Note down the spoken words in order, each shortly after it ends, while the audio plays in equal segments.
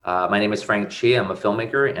My name is Frank Chi. I'm a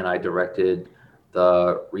filmmaker, and I directed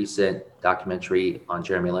the recent documentary on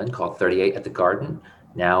Jeremy Lin called 38 at the Garden,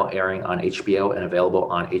 now airing on HBO and available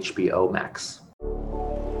on HBO Max.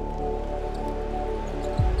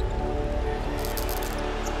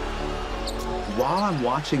 While I'm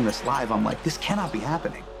watching this live, I'm like, this cannot be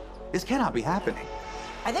happening. This cannot be happening.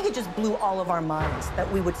 I think it just blew all of our minds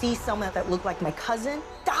that we would see someone that looked like my cousin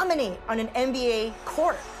dominate on an NBA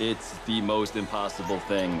court. It's the most impossible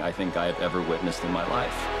thing I think I have ever witnessed in my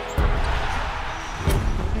life.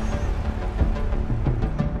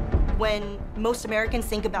 When most Americans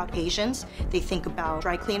think about Asians, they think about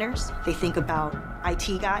dry cleaners, they think about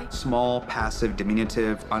IT guy. Small, passive,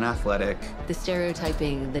 diminutive, unathletic. The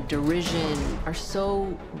stereotyping, the derision are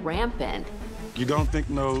so rampant. You don't think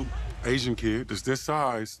no Asian kid that's this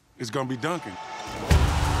size is gonna be dunking.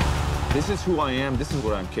 This is who I am. This is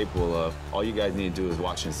what I'm capable of. All you guys need to do is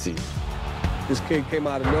watch and see. This kid came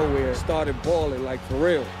out of nowhere and started balling, like, for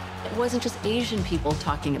real. It wasn't just Asian people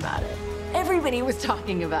talking about it. Everybody was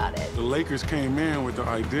talking about it. The Lakers came in with the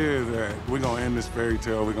idea that we're gonna end this fairy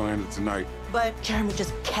tale, we're gonna end it tonight. But Jeremy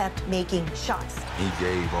just kept making shots. He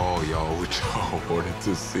gave all y'all what y'all wanted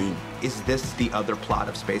to see. Is this the other plot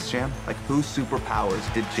of Space Jam? Like, whose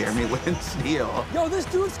superpowers did Jeremy Lin steal? Yo, this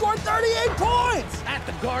dude scored 38 points! At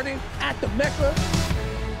the Garden, at the Mecca.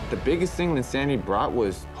 The biggest thing that Sandy brought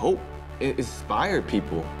was hope. It inspired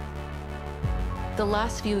people. The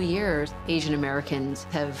last few years, Asian Americans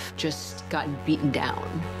have just gotten beaten down.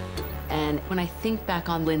 And when I think back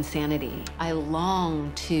on Linsanity, I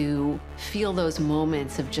long to feel those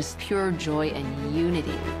moments of just pure joy and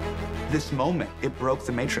unity. This moment, it broke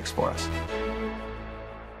the matrix for us.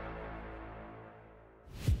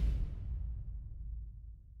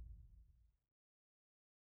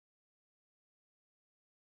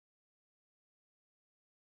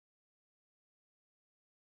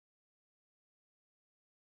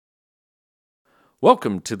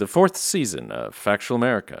 Welcome to the fourth season of Factual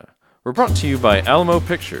America. We're brought to you by Alamo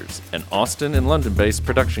Pictures, an Austin and London-based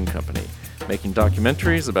production company, making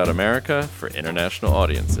documentaries about America for international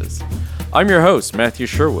audiences. I'm your host, Matthew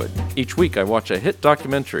Sherwood. Each week I watch a hit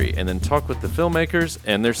documentary and then talk with the filmmakers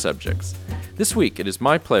and their subjects. This week it is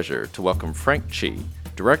my pleasure to welcome Frank Chi,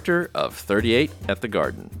 director of 38 at the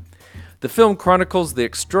Garden. The film chronicles the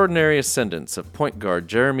extraordinary ascendance of point guard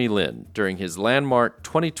Jeremy Lin during his landmark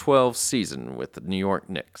 2012 season with the New York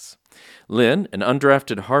Knicks. Lin, an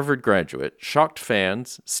undrafted Harvard graduate, shocked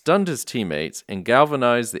fans, stunned his teammates, and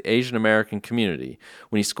galvanized the Asian American community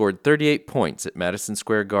when he scored 38 points at Madison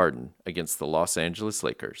Square Garden against the Los Angeles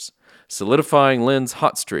Lakers, solidifying Lin's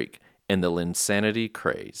hot streak and the Linsanity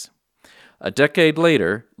craze. A decade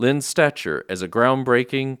later, Lin's stature as a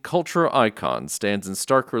groundbreaking cultural icon stands in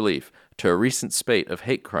stark relief to a recent spate of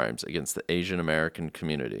hate crimes against the Asian American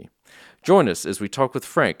community. Join us as we talk with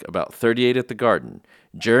Frank about 38 at the Garden,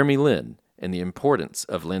 Jeremy Lin, and the importance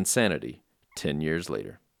of Linsanity 10 years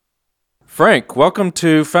later. Frank, welcome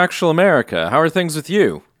to Factual America. How are things with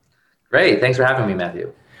you? Great. Thanks for having me,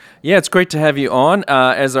 Matthew. Yeah, it's great to have you on.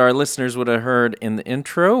 As our listeners would have heard in the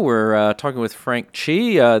intro, we're talking with Frank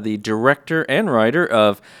Chi, the director and writer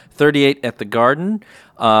of 38 at the Garden.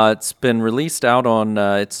 It's been released out on,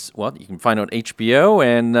 you can find it on HBO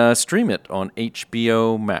and stream it on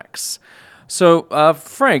HBO Max. So,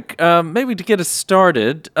 Frank, maybe to get us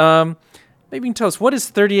started, maybe you can tell us, what is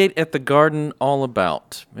 38 at the Garden all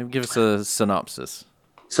about? Maybe give us a synopsis.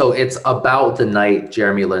 So it's about the night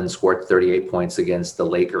Jeremy Lin scored 38 points against the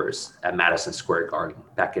Lakers at Madison Square Garden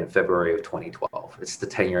back in February of 2012. It's the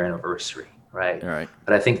 10-year anniversary, right? All right.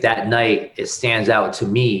 But I think that night, it stands out to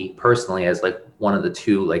me personally as like one of the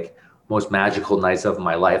two like most magical nights of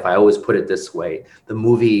my life. I always put it this way. The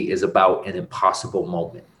movie is about an impossible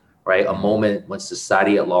moment, right? A moment when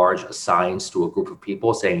society at large assigns to a group of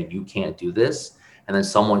people saying, you can't do this. And then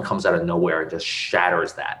someone comes out of nowhere and just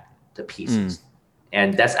shatters that to pieces.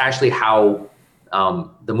 And that's actually how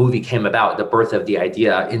the movie came about, the birth of the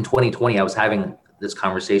idea. In 2020, I was having this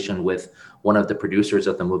conversation with one of the producers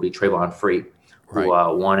of the movie, Trayvon Free, who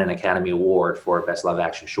won an Academy Award for Best Live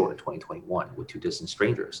Action Short in 2021 with Two Distant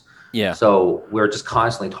Strangers. Yeah. So we're just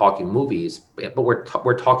constantly talking movies, but we're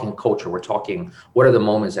talking culture. We're talking what are the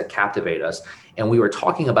moments that captivate us, and we were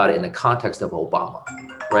talking about it in the context of Obama,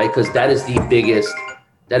 right? Because that is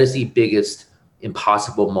the biggest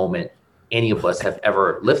impossible moment any of us have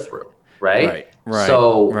ever lived through, right?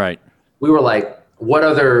 So we were like, what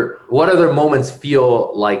other moments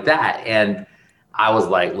feel like that? And I was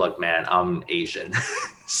like, look, man, I'm Asian.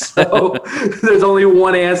 So there's only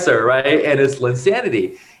one answer, right? And it's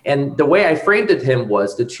Linsanity. And the way I framed it to him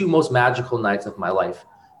was the two most magical nights of my life.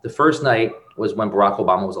 The first night was when Barack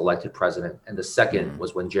Obama was elected president, and the second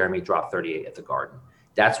was when Jeremy dropped 38 at the Garden.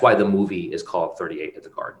 That's why the movie is called 38 at the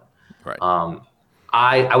Garden. Right.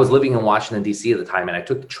 I was living in Washington, D.C. at the time, and I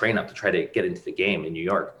took the train up to try to get into the game in New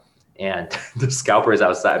York. And the scalpers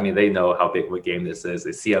outside, I mean, they know how big of a game this is.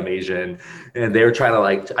 They see I'm Asian, and they were trying to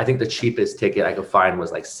like, I think the cheapest ticket I could find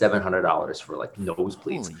was like $700 for like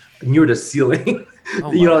nosebleeds near the ceiling.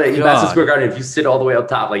 Oh you know, my like Madison Square Garden, if you sit all the way up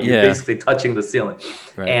top, like you're basically touching the ceiling.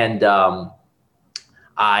 Right. And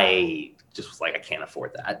I just was like, I can't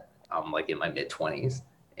afford that. I'm like in my mid 20s,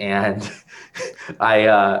 and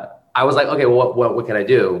I was like, okay, well, what can I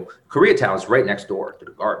do? Koreatown's right next door to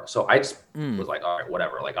the Garden. So I just was like, all right,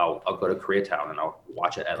 whatever. Like I'll go to Koreatown and I'll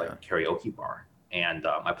watch it at like a karaoke bar. And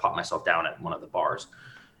I popped myself down at one of the bars.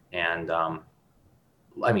 And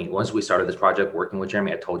I mean, once we started this project working with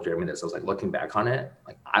Jeremy, I told Jeremy this. I was like, looking back on it,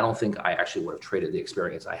 like I don't think I actually would have traded the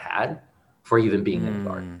experience I had for even being in the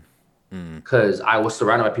Garden. Because I was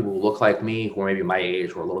surrounded by people who look like me, who are maybe my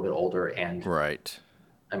age or a little bit older. And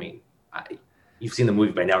I mean, you've seen the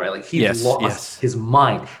movie by now, right? Like he lost his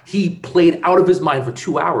mind. He played out of his mind for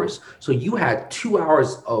 2 hours. So you had 2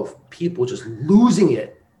 hours of people just losing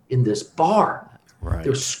it in this bar. Right.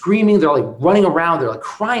 They're screaming. They're like running around. They're like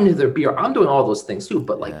crying into their beer. I'm doing all those things too,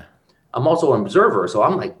 but like I'm also an observer. So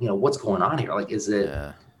I'm like, you know, what's going on here? Like, is it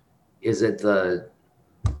the,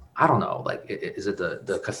 I don't know, like, is it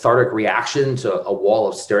the cathartic reaction to a wall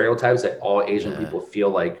of stereotypes that all Asian people feel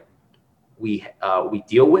like we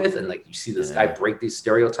deal with? And like, you see this guy break these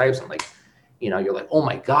stereotypes and like, you know, you're like, oh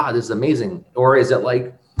my God, this is amazing. Or is it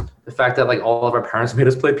like the fact that like all of our parents made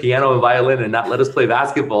us play piano and violin and not let us play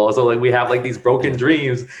basketball? So like we have like these broken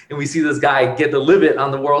dreams and we see this guy get to live it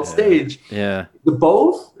on the world stage. Yeah.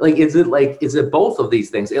 Both? Like, is it both of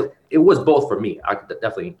these things? It was both for me. I could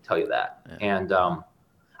definitely tell you that. Yeah. And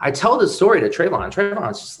I tell this story to Trayvon, and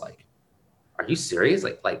Trayvon's just like, are you serious?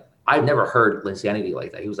 Like I've never heard Linsanity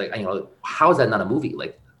like that. He was like, you know, how is that not a movie?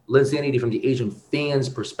 Like Linsanity from the Asian fans'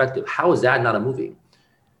 perspective, how is that not a movie?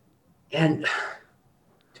 And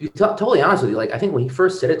to be totally honest with you, like I think when he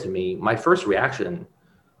first said it to me, my first reaction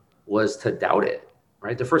was to doubt it,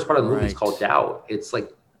 right? The first part of the movie is called doubt. It's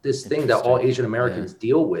like this thing that all Asian Americans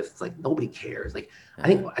deal with. It's like, nobody cares. Like, I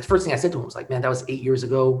think the first thing I said to him was like, man, that was 8 years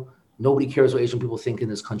ago. Nobody cares what Asian people think in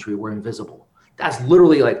this country. We're invisible. That's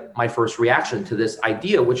literally like my first reaction to this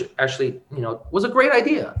idea, which actually, you know, was a great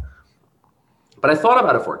idea. But I thought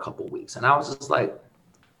about it for a couple of weeks and I was just like,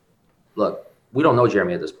 look, we don't know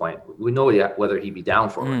Jeremy at this point. We know yet whether he'd be down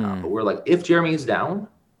for it or not, but we're like, if Jeremy is down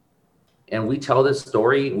and we tell this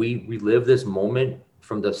story, we relive this moment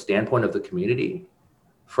from the standpoint of the community,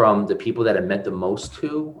 from the people that it meant the most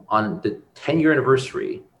to on the 10-year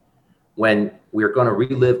anniversary, when we're going to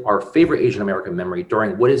relive our favorite Asian American memory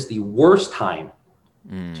during what is the worst time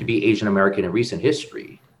to be Asian American in recent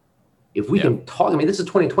history. If we can talk, I mean, this is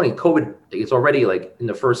 2020, COVID, it's already like in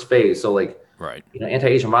the first phase. So like, you know,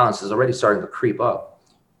 anti-Asian violence is already starting to creep up.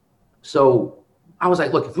 So I was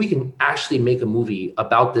like, look, if we can actually make a movie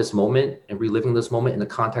about this moment and reliving this moment in the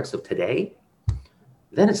context of today,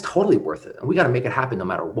 then it's totally worth it. And we got to make it happen no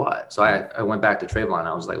matter what. So I went back to Trayvon and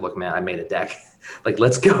I was like, look, man, I made a deck. Like,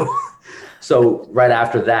 let's go. So right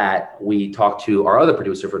after that, we talked to our other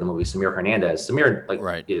producer for the movie, Samir Hernandez. Samir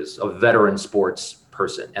is a veteran sports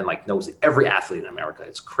person and like knows every athlete in America.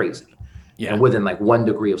 It's crazy. Yeah. And within like 1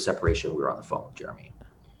 degree of separation, we were on the phone with Jeremy.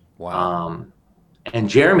 Wow. And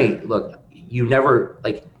Jeremy, look, you never,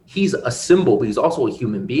 like, he's a symbol, but he's also a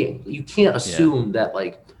human being. You can't assume that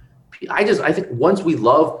like, I think once we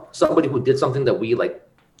love somebody who did something that we like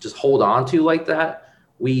just hold on to like that,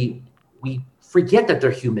 we forget that they're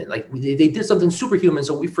human. Like they did something superhuman,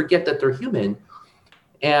 so we forget that they're human.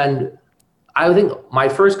 And I think my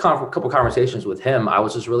first couple conversations with him, I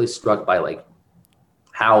was just really struck by like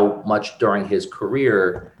how much during his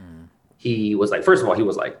career he was like, first of all, he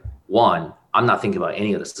was like, one, I'm not thinking about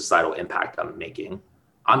any of the societal impact I'm making.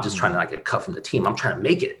 I'm just trying to not get cut from the team. I'm trying to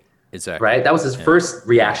make it. Exactly. Right. That was his first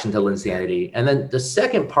reaction to Linsanity. And then the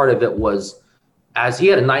second part of it was, as he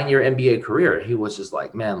had a 9-year NBA career, he was just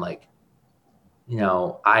like, man, like, you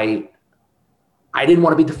know, I didn't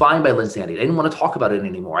want to be defined by Linsanity. I didn't want to talk about it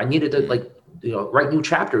anymore. I needed to like, you know, write new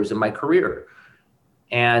chapters in my career.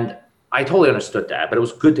 And I totally understood that, but it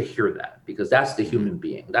was good to hear that because that's the human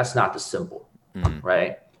being. That's not the symbol.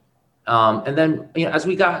 Right. And then, you know, as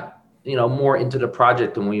we got, you know, more into the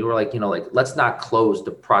project and we were like, you know, like, let's not close the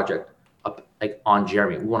project up like on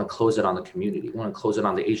Jeremy. We want to close it on the community. We want to close it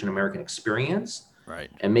on the Asian American experience, right?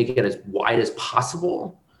 And make it as wide as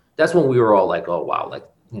possible. That's when we were all like, oh wow, like,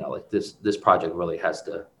 you know, like this project really has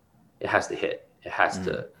to hit. It has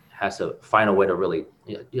has to find a way to really,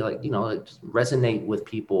 like just resonate with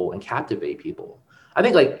people and captivate people. I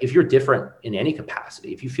think like if you're different in any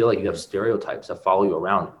capacity, if you feel like you have stereotypes that follow you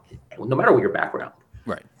around, no matter what your background,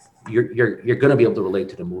 right, you're going to be able to relate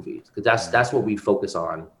to the movies, because that's what we focus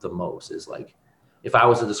on the most. Is like, if I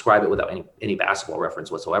was to describe it without any basketball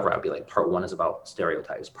reference whatsoever, I'd be like, part 1 is about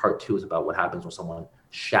stereotypes, part 2 is about what happens when someone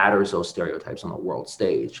shatters those stereotypes on the world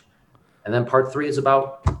stage, and then part 3 is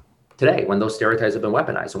about today, when those stereotypes have been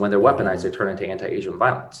weaponized, and when they're weaponized, they turn into anti-Asian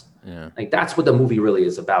violence. Yeah, like that's what the movie really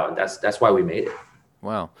is about, and that's why we made it.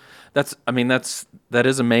 Wow, that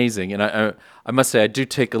is amazing, and I must say I do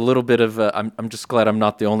take a little bit of I'm just glad I'm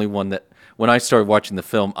not the only one that when I started watching the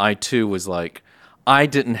film, I too was like, I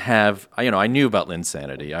didn't have, I knew about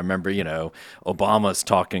Linsanity. I remember, Obama's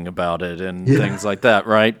talking about it and things like that,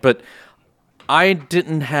 right? But I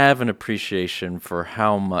didn't have an appreciation for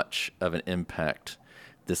how much of an impact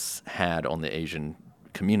this had on the Asian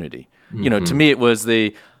community. Mm-hmm. To me, it was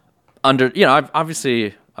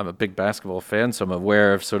obviously I'm a big basketball fan, so I'm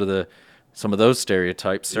aware of some of those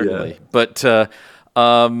stereotypes, certainly. Yeah. But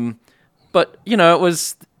it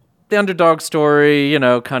was the underdog story,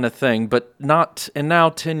 kind of thing, but not. And now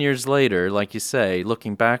 10 years later, like you say,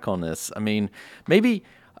 looking back on this, I mean, maybe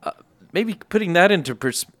putting that into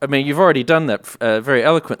I mean, you've already done that very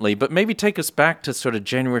eloquently, but maybe take us back to sort of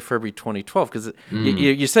January, February 2012, because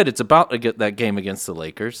you said it's about that game against the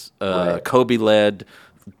Lakers, right. Kobe-led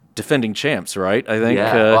defending champs, right? I think.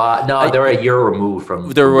 Yeah. No, they were a year removed from.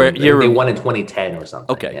 They won in 2010 or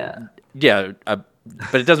something. Okay. Yeah.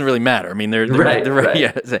 But it doesn't really matter. I mean, they're right.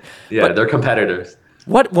 Yeah. But they're competitors.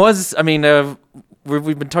 What was? I mean,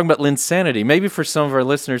 we've been talking about Linsanity. Maybe for some of our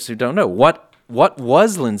listeners who don't know, what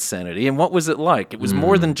was Linsanity and what was it like? It was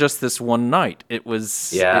more than just this one night. It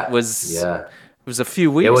was. It was a few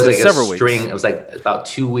weeks. It was like several a string. weeks. It was like about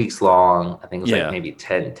 2 weeks long. I think it was like maybe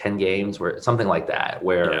 10 games, where something like that.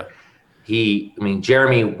 Where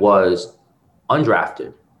Jeremy was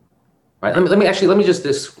undrafted, right? Let me just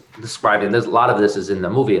describe it. And there's a lot of this is in the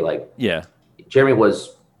movie. Like, Jeremy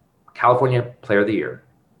was California Player of the Year,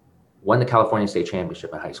 won the California State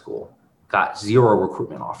Championship in high school, got 0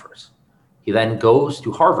 recruitment offers. He then goes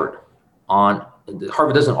to Harvard.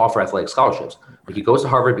 Harvard doesn't offer athletic scholarships, but he goes to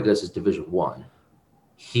Harvard because it's Division I.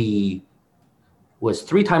 He was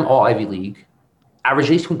 3-time All Ivy League,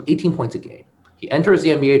 averaged 18 points a game. He enters the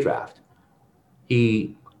NBA draft.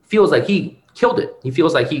 He feels like he killed it. He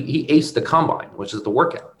feels like he aced the combine, which is the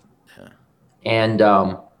workout. Yeah. And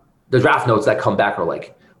the draft notes that come back are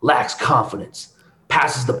like, lacks confidence,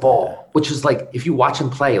 passes the ball, which is like, if you watch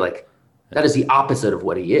him play, like that is the opposite of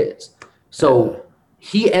what he is. So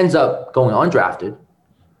he ends up going undrafted,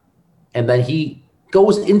 and then he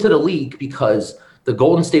goes into the league because the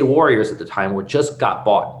Golden State Warriors at the time got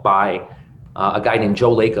bought by a guy named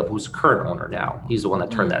Joe Lacob, who's the current owner now. He's the one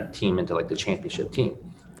that turned that team into like the championship team.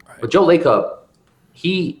 Right. But Joe Lacob,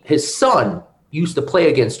 his son used to play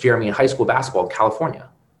against Jeremy in high school basketball in California.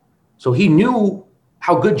 So he knew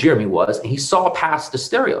how good Jeremy was, and he saw past the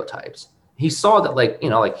stereotypes. He saw that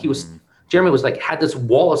Jeremy was like, had this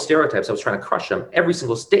wall of stereotypes that was trying to crush him every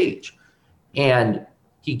single stage. And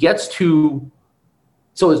he gets to,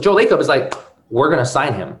 so Joe Lacob is like, we're going to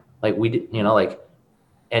sign him. Like we did,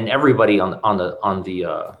 and everybody on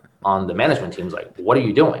the management team is like, what are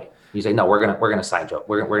you doing? He's like, no, we're going to sign Joe.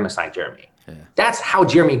 We're going to sign Jeremy. Yeah. That's how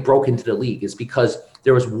Jeremy broke into the league, is because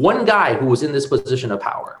there was one guy who was in this position of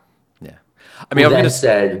power. Yeah. I mean,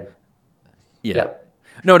 yeah.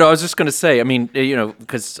 No, I was just going to say, I mean,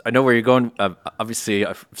 because I know where you're going. Obviously,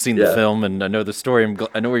 I've seen the film and I know the story.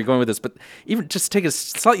 I know where you're going with this. But even just take a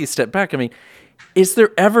slightly step back. I mean, is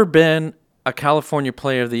there ever been a California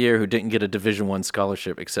Player of the Year who didn't get a Division I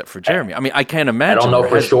scholarship except for Jeremy? I mean, I can't imagine. I don't know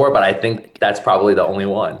for sure, but I think that's probably the only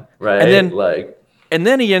one, right? And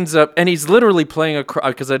then he ends up, and he's literally playing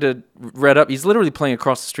because he's literally playing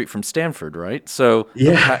across the street from Stanford, right? So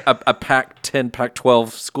a Pac-10,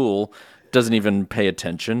 Pac-12 school doesn't even pay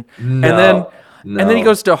attention. And then he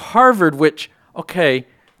goes to Harvard, which,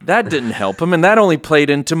 that didn't help him, and that only played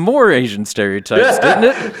into more Asian stereotypes, didn't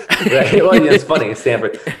it? Right. Well, it's funny,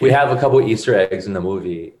 Stanford. We have a couple of Easter eggs in the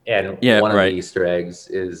movie, and one of the Easter eggs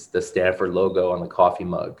is the Stanford logo on the coffee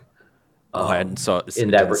mug. I hadn't saw it in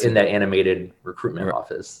that animated recruitment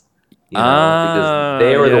office. Because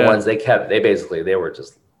they were the ones they were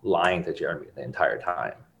just lying to Jeremy the entire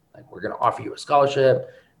time. Like, we're going to offer you a scholarship.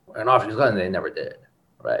 We're going to offer you a scholarship, and they never did.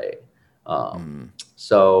 Right.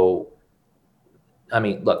 So, I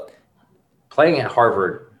mean, look, playing at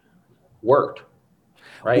Harvard worked,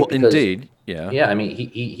 right? Well, indeed, yeah. Yeah, I mean,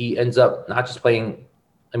 he ends up not just playing.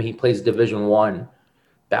 I mean, he plays Division I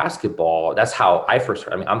basketball, that's how I first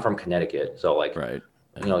heard. I mean, I'm from Connecticut, so like, Right.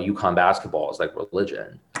 you know, UConn basketball is like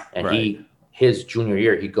religion. And Right. his junior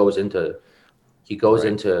year, he goes into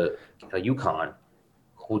UConn,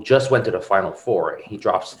 who just went to the Final Four. He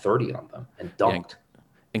drops 30 on them and dunked.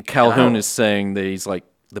 And Calhoun is saying that he's like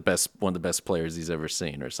one of the best players he's ever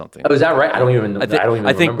seen, or something. Oh, is that right? I don't even know. I think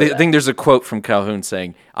remember that. there's a quote from Calhoun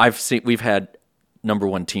saying, we've had number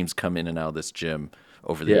one teams come in and out of this gym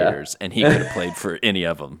over the years, and he could have played for any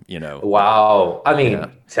of them, you know. Wow. I mean,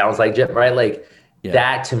 sounds like Jim, right? Like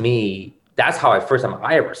that to me, that's how first time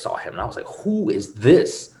I ever saw him. And I was like, who is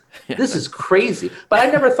this? This is crazy. But I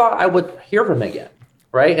never thought I would hear from him again.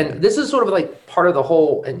 Right. And this is sort of like part of the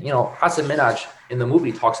whole, and, you know, Hasan Minhaj in the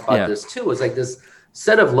movie talks about this too. It's like this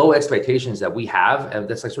set of low expectations that we have, and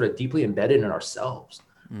that's like sort of deeply embedded in ourselves.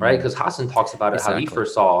 Right. Because Hasan talks about it, how he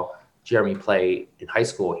first saw Jeremy play in high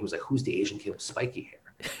school. He was like, who's the Asian kid with spiky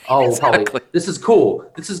hair? Oh, probably this is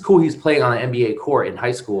cool. This is cool. He's playing on an NBA court in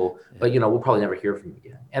high school, but, you know, we'll probably never hear from him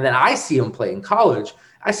again. And then I see him play in college.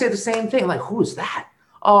 I say the same thing. Like, who is that?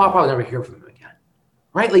 Oh, I'll probably never hear from him again.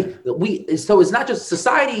 Right? Like so it's not just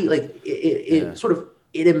society, like it sort of,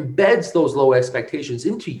 it embeds those low expectations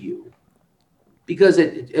into you because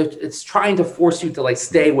it's trying to force you to like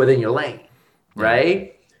stay within your lane.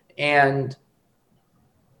 Right. And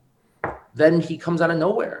then he comes out of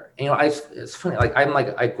nowhere. And, you know, it's funny. Like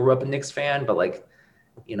I grew up a Knicks fan, but like,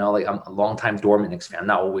 you know, like I'm a longtime dormant Knicks fan,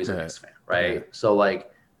 not always a Knicks fan. Right. So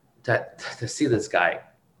like to see this guy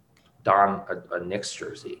don a Knicks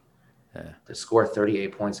jersey, to score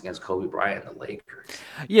 38 points against Kobe Bryant and the Lakers.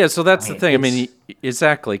 Yeah, so that's the thing. I mean,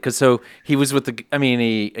 exactly. Because so he was with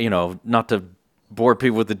you know, not to bore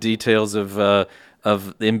people with the details of the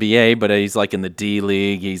NBA, but he's like in the D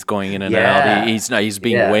League. He's going in and out. He's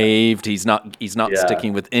being waived. He's not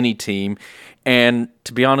sticking with any team. And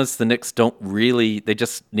to be honest, the Knicks don't really. They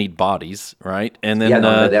just need bodies, right? And then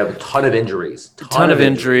they have a ton of injuries. Ton of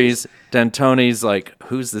injuries. D'Antoni's like,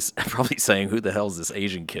 who's this? Probably saying, who the hell is this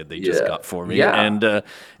Asian kid they just got for me? Yeah. And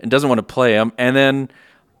doesn't want to play him. And then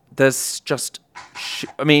there's just,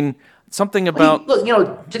 I mean, something about look, you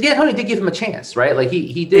know, D'Antoni did give him a chance, right? Like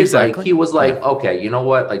he did. Exactly. Like he was like, okay, you know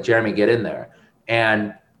what? Like Jeremy, get in there.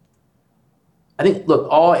 And I think, look,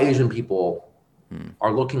 all Asian people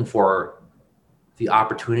are looking for the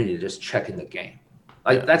opportunity to just check in the game.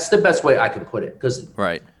 Like that's the best way I can put it. Because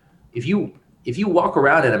if you walk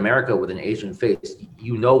around in America with an Asian face,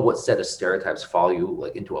 you know what set of stereotypes follow you,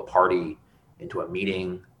 like into a party, into a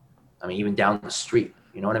meeting. I mean, even down the street.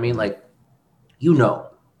 You know what I mean? Like, you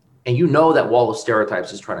know, and you know that wall of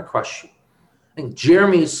stereotypes is trying to crush you. I think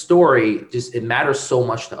Jeremy's story it matters so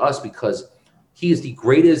much to us because he is the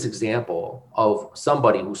greatest example of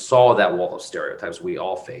somebody who saw that wall of stereotypes we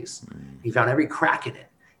all face. He found every crack in it,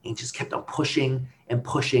 and he just kept on pushing and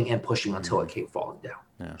pushing and pushing until it came falling down.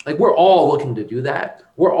 Yeah. Like we're all looking to do that.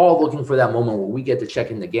 We're all looking for that moment where we get to check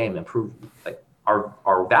in the game and prove like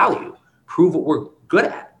our value, prove what we're good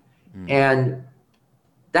at. And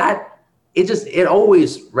that it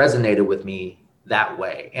always resonated with me that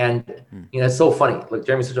way. And you know, it's so funny. Like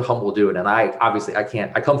Jeremy's such a humble dude, and I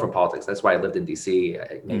come from politics. That's why I lived in DC.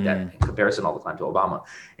 I made that comparison all the time to Obama.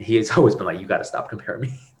 And he has always been like, you got to stop comparing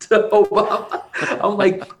me to Obama. I'm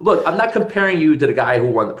like, look, I'm not comparing you to the guy who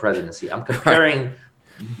won the presidency. I'm comparing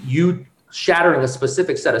you shattering a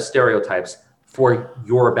specific set of stereotypes for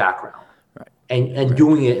your background, and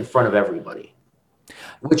doing it in front of everybody,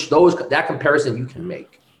 which that comparison you can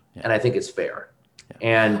make. And I think it's fair.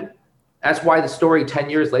 And that's why the story 10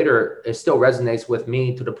 years later, it still resonates with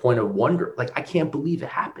me to the point of wonder. Like, I can't believe it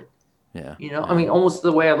happened. Yeah. You know, I mean, almost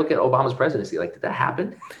the way I look at Obama's presidency, like, did that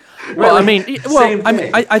happen? Well, I mean,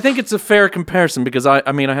 I think it's a fair comparison because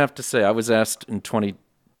I mean, I have to say, I was asked in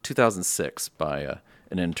 2006 by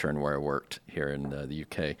an intern where I worked here in the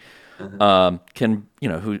UK, can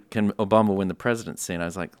Obama win the presidency? And I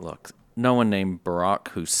was like, look, no one named Barack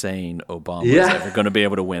Hussein Obama is ever going to be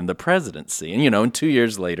able to win the presidency. And, you know, and 2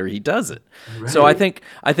 years later, he does it. Right. So I think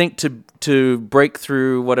to break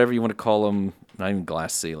through whatever you want to call them, not even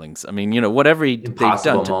glass ceilings. I mean, you know, whatever they've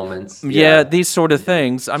done. Moments. These sort of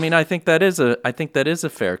things. I mean, I think that is a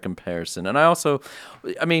fair comparison. And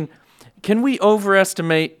I mean, can we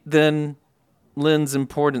overestimate then Lin's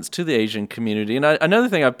importance to the Asian community? And another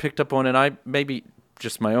thing I've picked up on, and maybe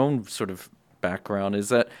just my own sort of background, is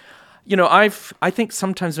that, you know, I think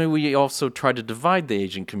sometimes maybe we also try to divide the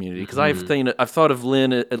Asian community because I've thought of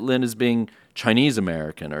Lin as being Chinese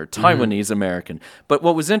American or Taiwanese American. But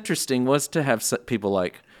what was interesting was to have people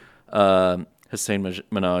like Hasan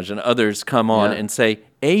Minhaj and others come on and say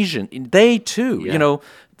Asian. They too, you know,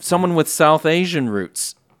 someone with South Asian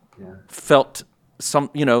roots felt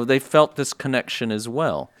they felt this connection as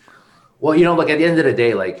well. Well, like at the end of the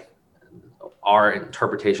day, like our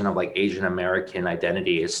interpretation of like Asian American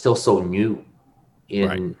identity is still so new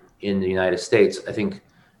in the United States. I think,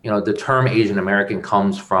 the term Asian American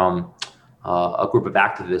comes from a group of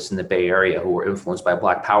activists in the Bay Area who were influenced by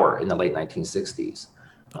Black Power in the late 1960s.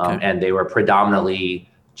 And they were predominantly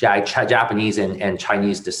Japanese and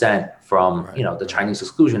Chinese descent from, the Chinese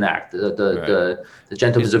Exclusion Act, the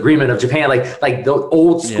Gentlemen's Agreement of Japan, like the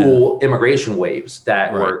old school immigration waves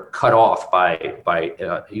that were cut off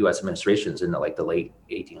by U.S. administrations in the late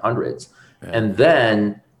 1800s. And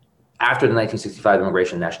then after the 1965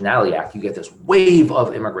 Immigration and Nationality Act, you get this wave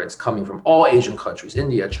of immigrants coming from all Asian countries,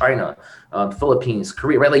 India, China, Philippines,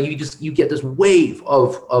 Korea, right? Like you get this wave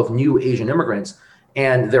of new Asian immigrants,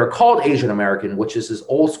 and they're called Asian American, which is this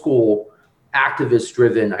old school activist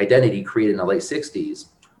driven identity created in the late 60s.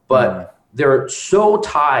 But they're so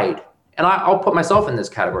tied, and I'll put myself in this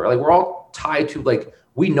category. Like we're all tied to, like,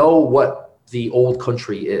 we know what the old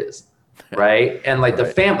country is, right? And like the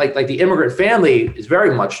family, like the immigrant family is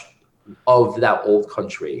very much of that old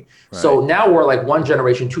country. So now we're like 1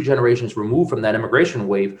 generation, 2 generations removed from that immigration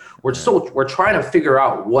wave. We're trying to figure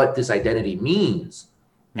out what this identity means,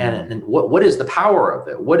 and what is the power of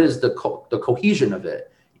it? What is the cohesion of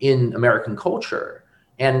it in American culture?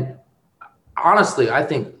 And honestly, I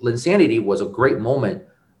think Linsanity was a great moment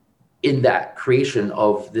in that creation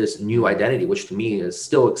of this new identity, which to me is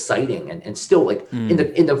still exciting and still like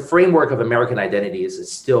in the framework of American identities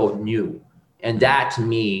is still new. And that to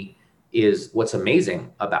me is what's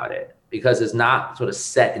amazing about it, because it's not sort of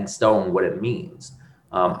set in stone what it means.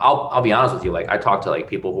 I'll be honest with you. Like I talk to like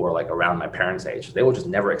people who are like around my parents' age, they will just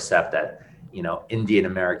never accept that, Indian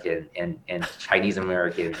American and Chinese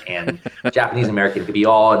American and Japanese American could be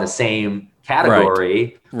all in the same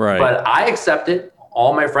category. Right. But I accept it.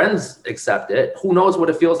 All my friends accept it. Who knows what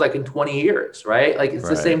it feels like in 20 years, right? Like it's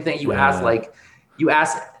the same thing you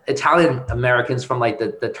ask Italian Americans from like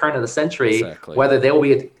the turn of the century, whether they will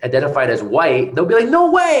be identified as white, they'll be like, no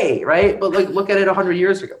way, right? But like, look at it 100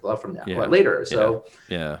 years ago from now, later. So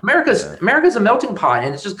America's a melting pot,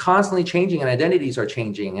 and it's just constantly changing, and identities are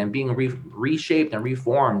changing and being reshaped and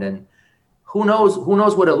reformed, and who knows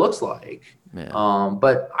what it looks like.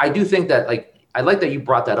 But I do think that I like that you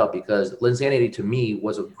brought that up, because Linsanity to me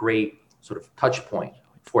was a great sort of touch point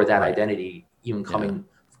for that identity, even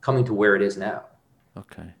coming to where it is now.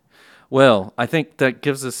 Okay. Well, I think that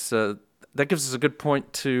gives us a good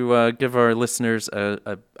point to give our listeners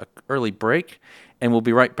a early break, and we'll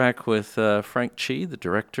be right back with Frank Chi, the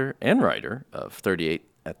director and writer of 38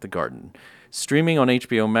 at the Garden, streaming on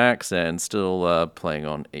HBO Max and still playing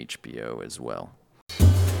on HBO as well.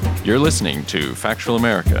 You're listening to Factual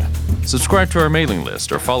America. Subscribe to our mailing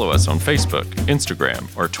list or follow us on Facebook,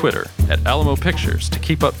 Instagram, or Twitter at Alamo Pictures to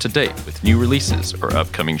keep up to date with new releases or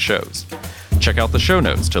upcoming shows. Check out the show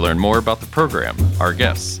notes to learn more about the program, our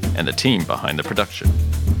guests, and the team behind the production.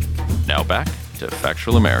 Now back to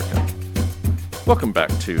Factual America. Welcome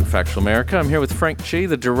back to Factual America. I'm here with Frank Chi,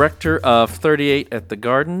 the director of 38 at the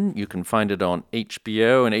Garden. You can find it on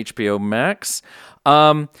HBO and HBO Max.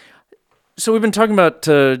 So we've been talking about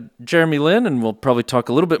Jeremy Lin, and we'll probably talk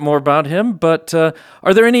a little bit more about him. But are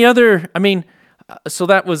there any other? I mean, so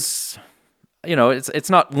that was, it's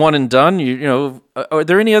not one and done. Are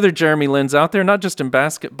there any other Jeremy Lins out there? Not just in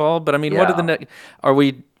basketball, but I mean, what are the are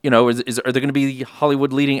we? Are there going to be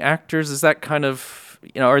Hollywood leading actors? Is that kind of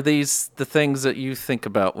are these the things that you think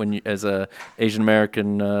about when you, as a Asian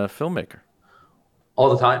American filmmaker? All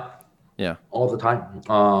the time. Yeah. All the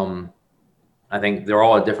time. I think they're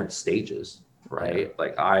all at different stages, right?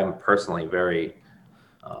 Like I'm personally very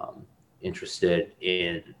interested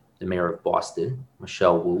in the mayor of Boston,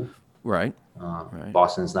 Michelle Wu. Right.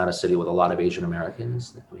 Boston's not a city with a lot of Asian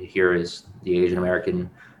Americans. Here is the Asian American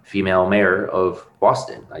female mayor of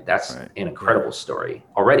Boston. Like that's an incredible story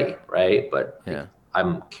already, right? But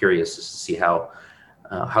I'm curious to see how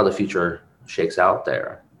the future shakes out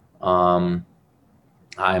there. I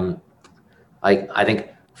think.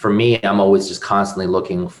 For me, I'm always just constantly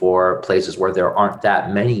looking for places where there aren't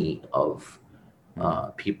that many of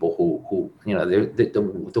people who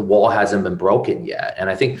the wall hasn't been broken yet. And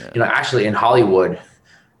I think, actually in Hollywood,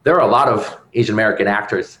 there are a lot of Asian American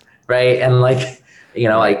actors, right? And like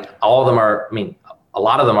all of them are, a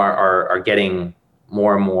lot of them are getting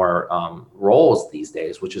more and more roles these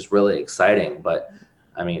days, which is really exciting. But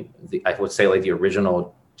I would say like the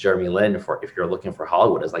original Jeremy Lin, if you're looking for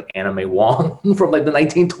Hollywood, is like Anna May Wong from like the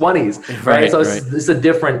 1920s, right? So it's a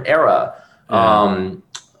different era.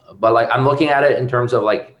 But like I'm looking at it in terms of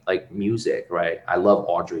like music, right? I love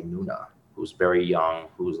Audrey Nuna, who's very young,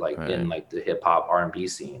 who's like in like the hip hop R&B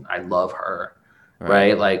scene. I love her,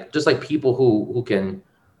 right? Like just like people who can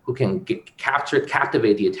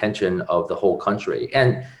captivate the attention of the whole country,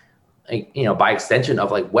 and you know, by extension of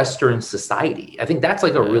like Western society. I think that's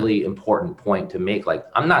like a really important point to make. Like,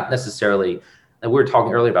 I'm not necessarily, and we were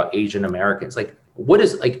talking earlier about Asian Americans. Like, what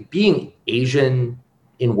is like being Asian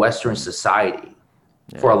in Western society?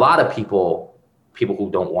 For a lot of people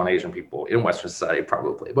who don't want Asian people in Western society,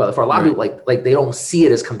 probably, but for a lot of people, like they don't see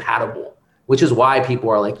it as compatible, which is why people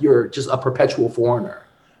are like, you're just a perpetual foreigner.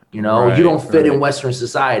 You know, you don't fit in Western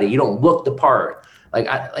society. You don't look the part. Like,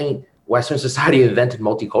 I mean, Western society invented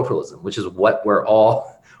multiculturalism, which is what we're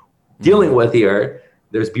all dealing with here.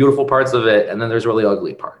 There's beautiful parts of it, and then there's really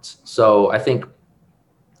ugly parts. So I think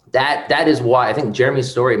that is why I think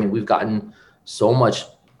Jeremy's story, I mean, we've gotten so much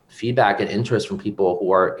feedback and interest from people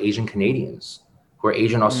who are Asian Canadians, who are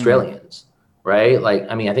Asian Australians, right? Like,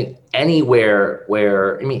 I mean, I think anywhere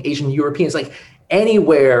where, I mean, Asian Europeans, like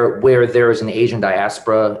anywhere where there is an Asian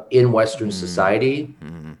diaspora in Western society,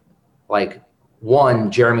 like,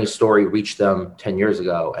 one, Jeremy's story reached them 10 years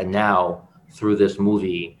ago. And now through this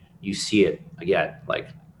movie, you see it again. Like,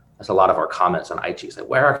 that's a lot of our comments on IG. Like,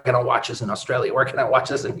 where can I watch this in Australia? Where can I watch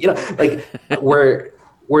this? And, you know, like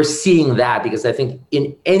we're seeing that, because I think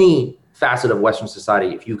in any facet of Western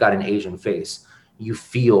society, if you've got an Asian face, you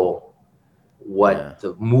feel what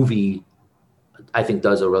the movie, I think,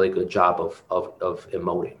 does a really good job of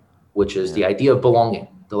emoting, which is the idea of belonging.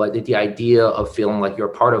 The idea of feeling like you're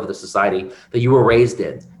a part of the society that you were raised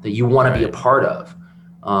in, that you want to be a part of.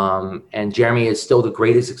 And Jeremy is still the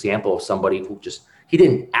greatest example of somebody who just, he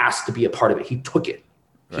didn't ask to be a part of it. He took it.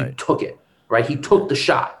 He took it, right? He took the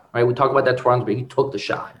shot, right? We talk about that Toronto, but he took the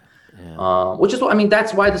shot. Which is what, I mean,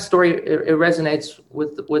 that's why the story, it resonates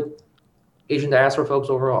with Asian diaspora folks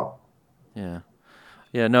overall. Yeah,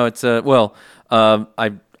 no, it's,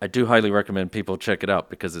 I do highly recommend people check it out,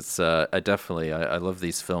 because it's I love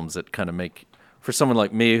these films that kind of make, for someone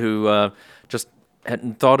like me who just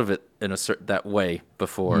hadn't thought of it in that way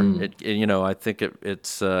before. You know, I think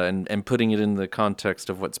it's and putting it in the context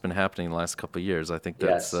of what's been happening the last couple of years. I think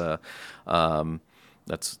that's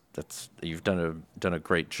you've done a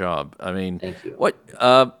great job. I mean, thank you.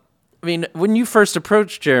 I mean, when you first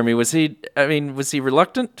approached Jeremy, was he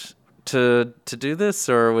reluctant to do this,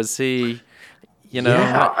 or was he? You know,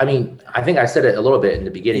 I mean, I think I said it a little bit in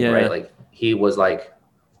the beginning, right? Like, he was like,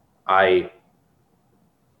 I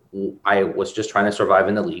was just trying to survive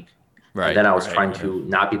in the league. And then I was trying to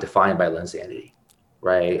not be defined by Linsanity.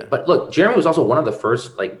 Right. But look, Jeremy was also one of the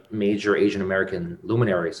first like major Asian American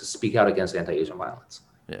luminaries to speak out against anti-Asian violence.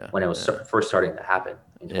 When it was first starting to happen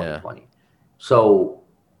in 2020. So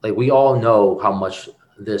like, we all know how much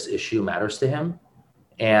this issue matters to him.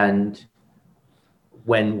 And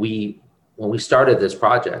when we started this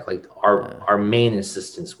project, like our main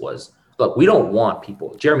insistence was, look, we don't want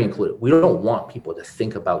people, Jeremy included, we don't want people to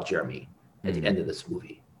think about Jeremy at the end of this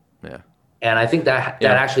movie. And I think that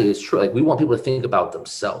actually is true. Like, we want people to think about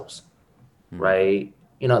themselves, right?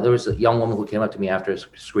 You know, there was a young woman who came up to me after a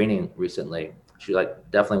screening recently. She like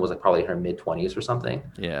definitely was like probably in her mid-20s or something.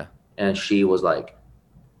 And she was like,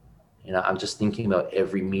 you know, I'm just thinking about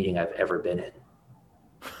every meeting I've ever been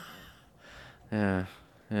in.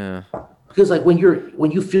 Because like, when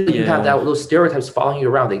you feel you have those stereotypes following you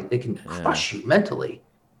around, they can crush you mentally,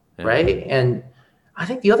 right? And I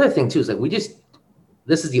think the other thing too is like,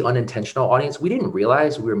 this is the unintentional audience. We didn't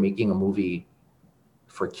realize we were making a movie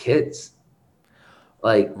for kids.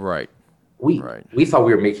 Like, we thought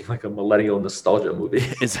we were making like a millennial nostalgia movie.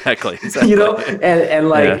 Exactly. You know, and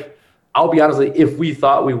like, I'll be honest, like, if we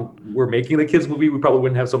thought we were making the kids movie, we probably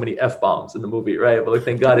wouldn't have so many F-bombs in the movie, right? But like,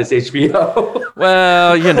 thank God it's HBO.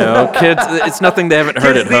 Well, you know, kids, it's nothing they haven't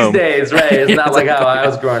heard at home. These days, right? It's not like how I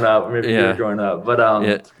was growing up, maybe you were growing up. But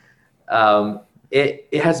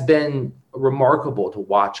it has been remarkable to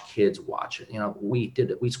watch kids watch it. You know, we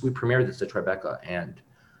premiered this at Tribeca, and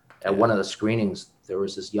at one of the screenings, there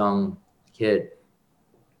was this young kid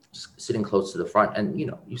sitting close to the front, and you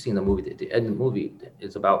know, you've seen the movie. The movie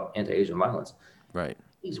is about anti-Asian violence.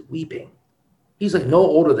 He's weeping. He's like no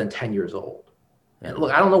older than 10 years old. And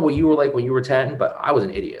look, I don't know what you were like when you were 10, but I was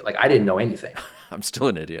an idiot. Like, I didn't know anything. I'm still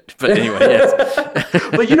an idiot, but anyway, yes.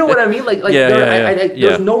 But you know what I mean? Like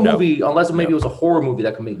there's no movie, unless maybe it was a horror movie,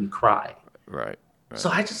 that could make me cry. Right. So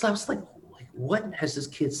I was like, what has this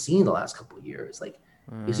kid seen the last couple of years? Like,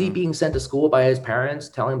 is he being sent to school by his parents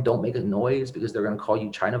telling him don't make a noise because they're going to call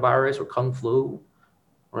you China virus or Kung flu?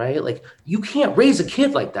 Right? Like, you can't raise a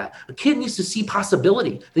kid like that. A kid needs to see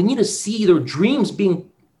possibility. They need to see their dreams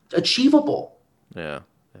being achievable.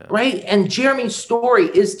 right? And Jeremy's story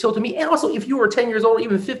is still to me. And also, if you were 10 years old,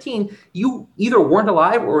 even 15, you either weren't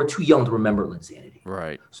alive or were too young to remember Linsanity.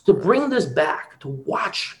 Right. So to bring this back, to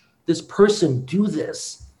watch this person do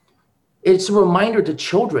this, it's a reminder to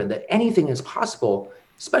children that anything is possible,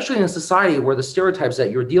 especially in a society where the stereotypes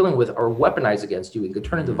that you're dealing with are weaponized against you and could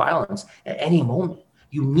turn into violence at any moment.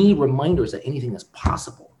 You need reminders that anything is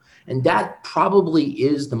possible. And that probably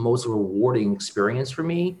is the most rewarding experience for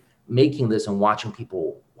me, making this and watching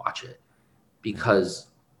people watch it, because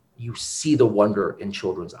you see the wonder in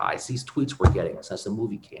children's eyes. These tweets we're getting since the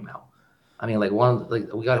movie came out. I mean, like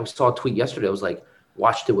we saw a tweet yesterday. It was like,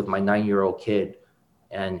 watched it with my 9-year-old kid,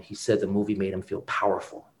 and he said the movie made him feel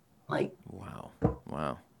powerful. Like, wow.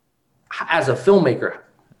 As a filmmaker,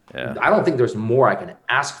 I don't think there's more I can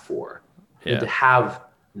ask for than to have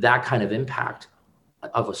that kind of impact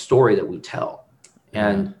of a story that we tell.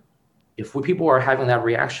 And if people are having that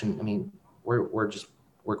reaction, I mean, we're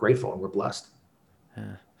grateful and we're blessed.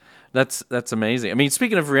 Yeah. That's amazing. I mean,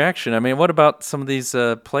 speaking of reaction, I mean, what about some of these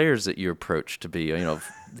players that you approached to be,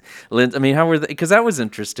 Lynn? I mean, how were they? Because that was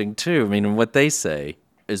interesting too. I mean, what they say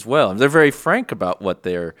as well. They're very frank about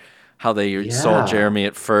how they saw Jeremy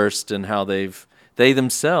at first, and how they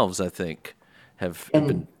themselves, I think, have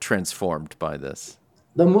been transformed by this.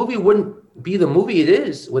 The movie wouldn't be the movie it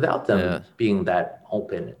is without them being that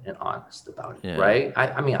open and honest about it, right?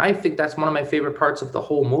 I mean, I think that's one of my favorite parts of the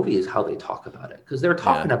whole movie is how they talk about it, because they're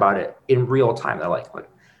talking about it in real time. They're like,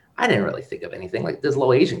 I didn't really think of anything. Like this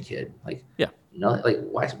little Asian kid, like, like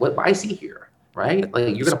why is he here, right?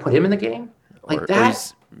 Like you're gonna put him in the game, like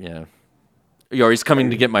that? Or he's coming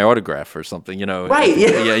to get my autograph or something, Right?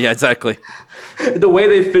 Yeah, exactly. The way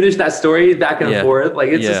they finish that story back and forth, like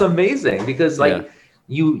it's just amazing, because like.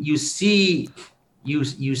 You see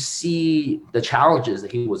the challenges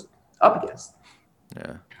that he was up against.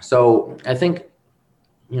 Yeah. So I think,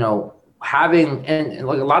 having and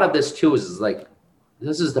like a lot of this too is like,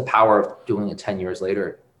 this is the power of doing it 10 years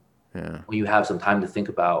later. Yeah. When you have some time to think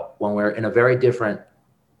about, when we're in a very different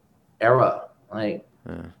era, like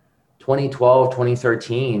 2012,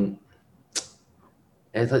 2013.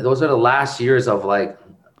 It's like those are the last years of like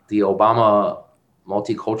the Obama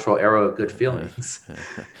multicultural era of good feelings,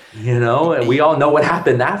 and we all know what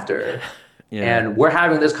happened after. And we're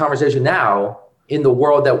having this conversation now in the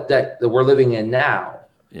world that we're living in now.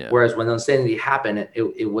 Whereas when Linsanity happened,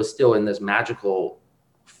 it was still in this magical,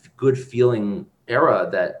 good feeling era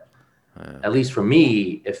that, at least for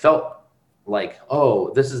me, it felt like,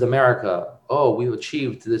 oh, this is America. Oh, we've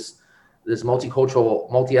achieved this multicultural,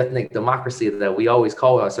 multi-ethnic democracy that we always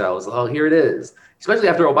call ourselves. Oh, here it is. Especially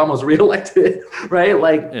after Obama was reelected, right?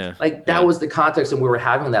 That was the context, and we were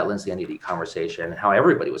having that Linsanity conversation, how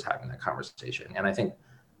everybody was having that conversation. And I think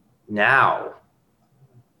now,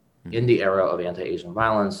 in the era of anti-Asian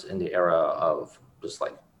violence, in the era of just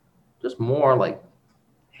more like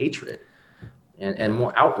hatred and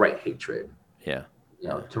more outright hatred,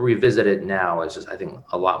 to revisit it now is just, I think,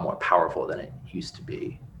 a lot more powerful than it used to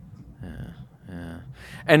be. Yeah.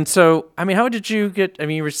 And so, I mean, how did you get, I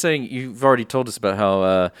mean, you were saying, you've already told us about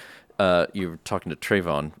how you were talking to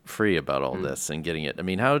Trayvon Free about all this and getting it. I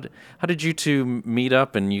mean, how did you two meet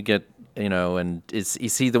up and you get, and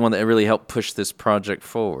is he the one that really helped push this project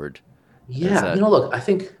forward? Yeah, look, I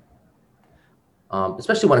think,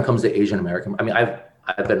 especially when it comes to Asian American, I mean,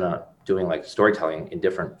 I've been doing like storytelling in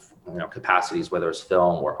different capacities, whether it's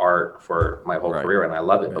film or art, for my whole career, and I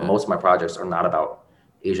love it. But most of my projects are not about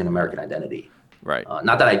Asian American identity. Right.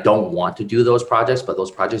 Not that I don't want to do those projects, but those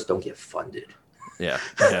projects don't get funded. Yeah.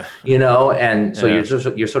 And so you're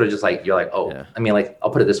sort of just like, I mean, like, I'll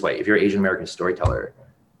put it this way. If you're an Asian American storyteller,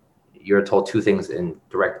 you're told two things in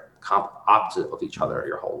direct opposite of each other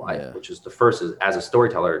your whole life, which is, the first is, as a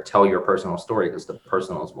storyteller, tell your personal story, because the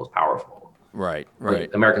personal is most powerful. Right.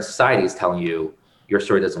 Like, American society is telling you your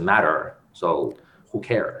story doesn't matter, so who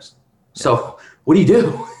cares? So what do you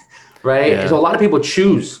do? Right. Yeah. So a lot of people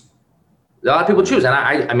choose. And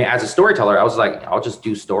I mean, as a storyteller, I was like, I'll just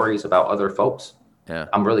do stories about other folks. Yeah.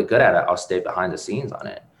 I'm really good at it. I'll stay behind the scenes on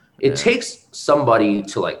it. It takes somebody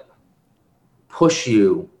to like push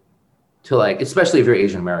you to like, especially if you're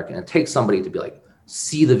Asian American, it takes somebody to be like,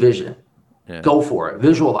 see the vision, go for it,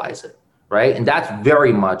 visualize it. Right. And that's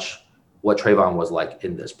very much what Trayvon was like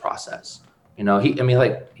in this process.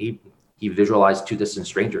 He visualized Two Distant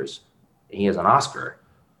Strangers, and he has an Oscar.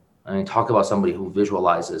 I mean, talk about somebody who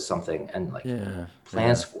visualizes something and like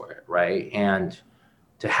plans for it, right? And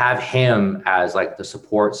to have him as like the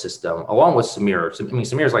support system, along with Samir. I mean,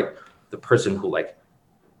 Samir's like the person who like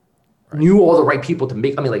knew all the right people to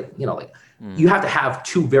make. I mean, like, you have to have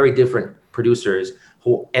two very different producers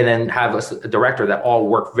who, and then have a director that all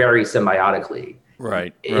work very symbiotically,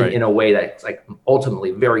 in a way that's like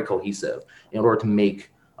ultimately very cohesive in order to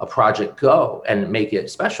make a project go and make it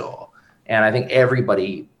special. And I think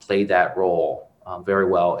everybody played that role very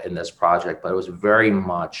well in this project, but it was very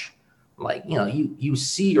much like, you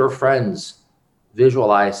see your friends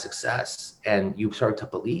visualize success and you start to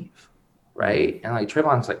believe, right? And like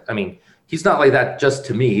Trayvon's like, I mean, he's not like that just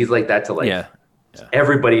to me. He's like that to like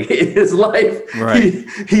everybody in his life. Right.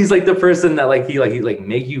 He's like the person that like he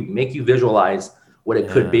make you visualize what it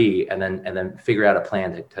could be, and then figure out a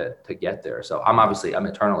plan to get there. So I'm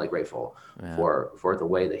eternally grateful for the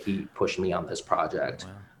way that he pushed me on this project.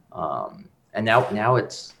 Wow. And now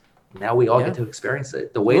we all get to experience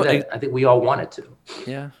it the way that I think we all wanted to.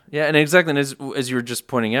 Yeah, and exactly. And as you were just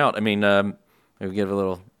pointing out, I mean, maybe give a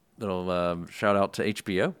little shout out to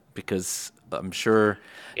HBO, because I'm sure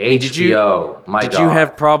did you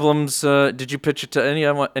have problems? Did you pitch it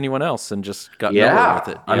to anyone else and just got nowhere with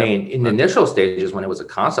it? I mean, in the initial stages when it was a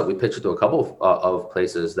concept, we pitched it to a couple of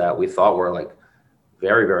places that we thought were like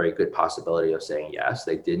very, very good possibility of saying yes.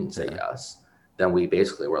 They didn't say yes. Then we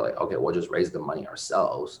basically were like, okay, we'll just raise the money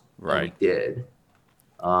ourselves. Right. And we did.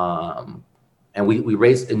 And we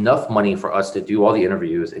raised enough money for us to do all the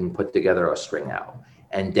interviews and put together a string out.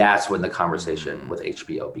 And that's when the conversation with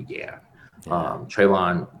HBO began.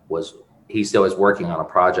 Trayvon he still is working on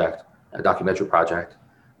a documentary project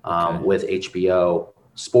with HBO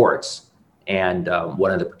Sports. And one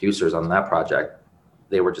of the producers on that project,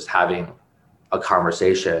 they were just having a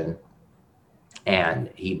conversation, and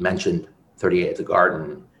he mentioned 38 at the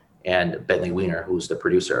Garden, and Bentley Weiner, who's the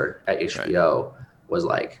producer at HBO, was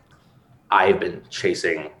like, I've been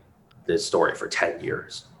chasing this story for 10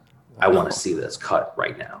 years. I want to see this cut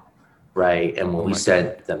right now. Right. And when we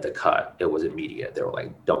sent them to cut, it was immediate. They were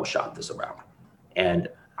like, don't shop this around. And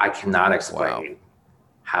I cannot explain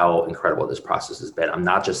how incredible this process has been. I'm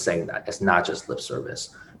not just saying that. It's not just lip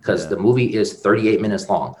service, because the movie is 38 minutes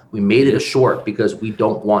long. We made it a short because we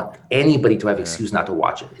don't want anybody to have excuse not to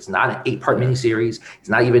watch it. It's not an 8-part miniseries. It's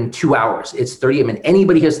not even 2 hours. It's 38 minutes.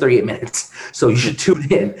 Anybody has 38 minutes. So you should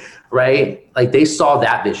tune in, right? Like, they saw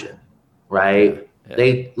that vision, right? Yeah.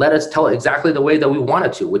 They let us tell it exactly the way that we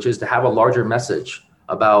wanted to, which is to have a larger message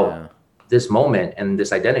about this moment and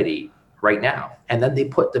this identity right now. And then they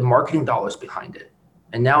put the marketing dollars behind it.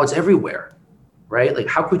 And now it's everywhere, right? Like,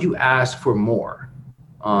 how could you ask for more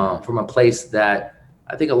from a place that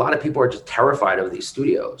I think a lot of people are just terrified of these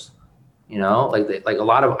studios, I think a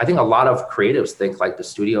lot of creatives think like the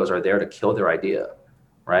studios are there to kill their idea,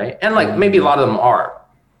 right? And like maybe a lot of them are,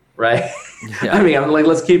 right? Yeah. I mean, I'm like,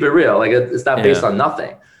 let's keep it real. Like, it's not based on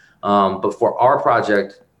nothing. But for our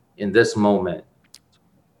project in this moment,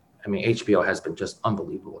 I mean, HBO has been just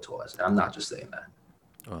unbelievable to us. And I'm not just saying that.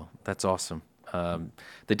 Well, that's awesome.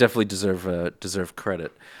 They definitely deserve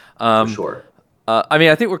credit. For sure. I mean,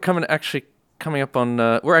 I think we're coming up on,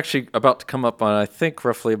 we're actually about to come up on, I think,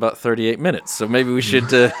 roughly about 38 minutes. So maybe we should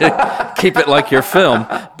keep it like your film.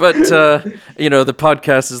 But, the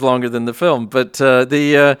podcast is longer than the film. But I've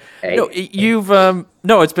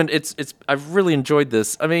really enjoyed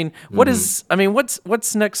this. I mean,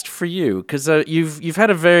 what's next for you? Because you've had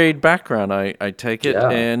a varied background, I take it. Yeah.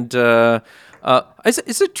 And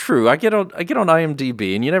is it true? I get on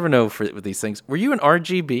IMDb, and you never know with these things. Were you an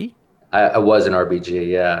RGB? I was an RBG,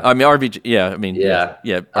 yeah. I mean, RBG, yeah. I mean, yeah.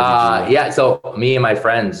 RBG, So me and my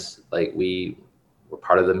friends, like, we were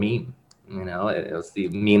part of the meme. It was the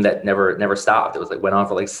meme that never stopped. It was like went on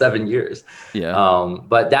for like 7 years. Yeah.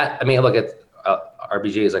 But that, I mean, look at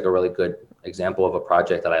RBG is like a really good example of a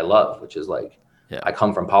project that I love, which is like, I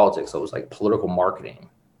come from politics, so it was like political marketing,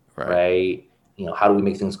 right? How do we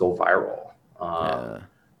make things go viral?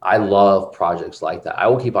 I love projects like that. I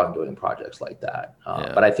will keep on doing projects like that.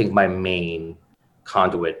 But I think my main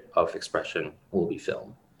conduit of expression will be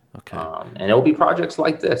film. Okay. And it will be projects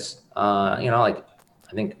like this. I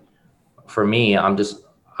think for me, I'm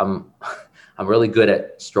really good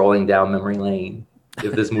at strolling down memory lane.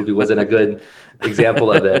 If this movie wasn't a good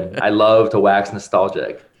example of it, I love to wax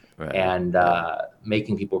nostalgic and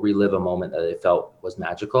making people relive a moment that they felt was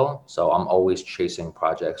magical. So I'm always chasing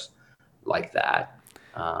projects like that.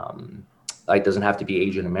 It doesn't have to be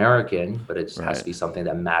Asian American, but it just has to be something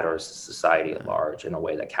that matters to society at large in a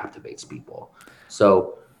way that captivates people.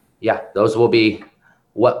 So yeah, those will be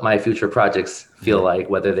what my future projects feel like,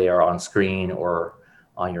 whether they are on screen or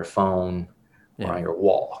on your phone or on your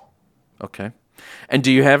wall. Okay. And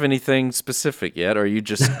do you have anything specific yet? Or are you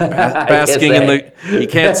just basking in the? You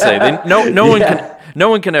can't say. No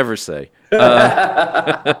one can ever say.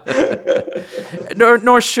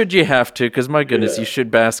 Nor should you have to, because my goodness, you should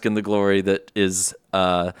bask in the glory that is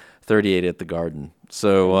 38 at the Garden.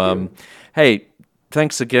 So, hey,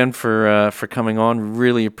 thanks again for coming on.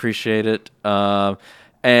 Really appreciate it.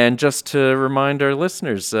 And just to remind our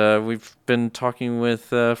listeners, we've been talking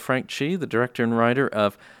with Frank Chi, the director and writer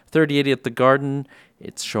of 3080 at the Garden.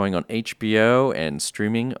 It's showing on HBO and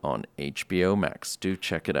streaming on HBO Max. Do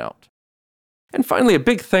check it out. And finally, a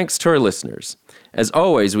big thanks to our listeners. As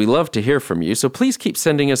always, we love to hear from you, so please keep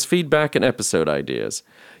sending us feedback and episode ideas.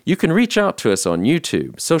 You can reach out to us on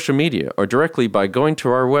YouTube, social media, or directly by going to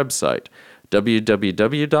our website,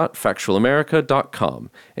 www.factualamerica.com,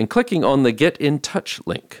 and clicking on the Get in Touch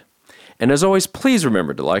link. And as always, please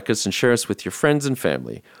remember to like us and share us with your friends and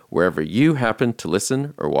family, wherever you happen to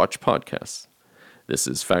listen or watch podcasts. This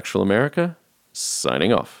is Factual America,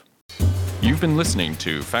 signing off. You've been listening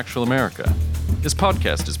to Factual America. This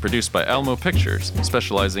podcast is produced by Alamo Pictures,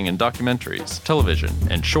 specializing in documentaries, television,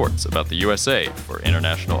 and shorts about the USA for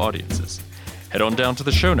international audiences. Head on down to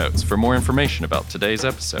the show notes for more information about today's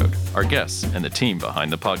episode, our guests, and the team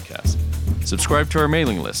behind the podcast. Subscribe to our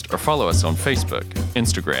mailing list or follow us on Facebook,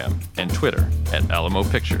 Instagram, and Twitter at Alamo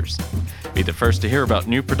Pictures. Be the first to hear about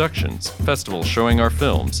new productions, festivals showing our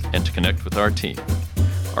films, and to connect with our team.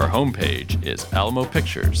 Our homepage is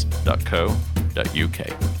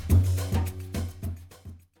alamopictures.co.uk.